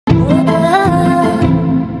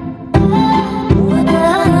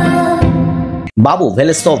Babu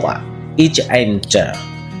Valešová is an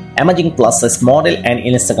emerging plus-size model and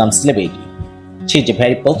Instagram celebrity. She is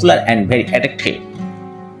very popular and very attractive.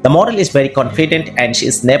 The model is very confident and she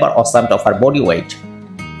is never ashamed of her body weight.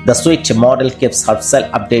 The sweet model keeps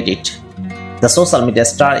herself updated. The social media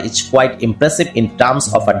star is quite impressive in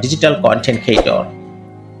terms of her digital content creator.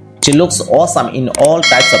 She looks awesome in all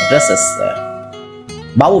types of dresses.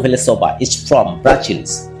 Babu Valešová is from Brazil.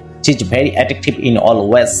 She is very attractive in all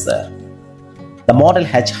ways. The model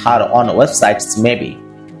has her own websites maybe.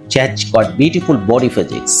 She has got beautiful body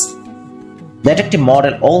physics. The attractive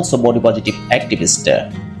model also body positive activist.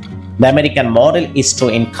 The American model is true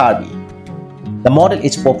in Curvy. The model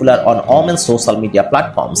is popular on women's social media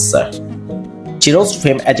platforms. She rose to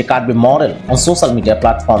fame as a curvy model on social media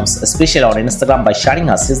platforms, especially on Instagram, by sharing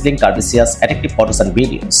her sizzling, curvaceous, attractive photos and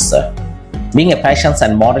videos. Being a fashion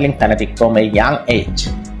and modeling fanatic from a young age,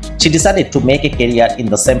 she decided to make a career in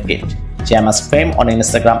the same field. She amassed fame on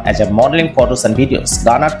Instagram as her modeling photos and videos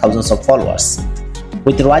garnered thousands of followers.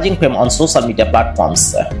 With rising fame on social media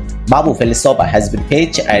platforms, Babu Valešová has been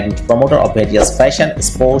page and promoter of various fashion,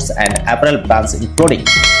 sports and apparel brands including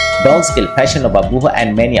Dollskill, Fashion Nova, Boohoo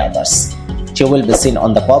and many others. She will be seen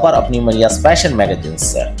on the cover of numerous fashion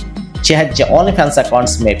magazines. She has OnlyFans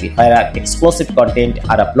accounts maybe where exclusive content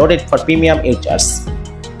are uploaded for premium users.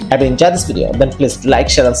 Have you enjoyed this video? Then please do like,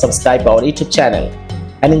 share and subscribe our YouTube channel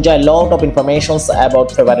and enjoy a lot of information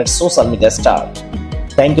about favorite social media star.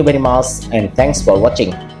 Thank you very much and thanks for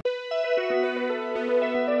watching.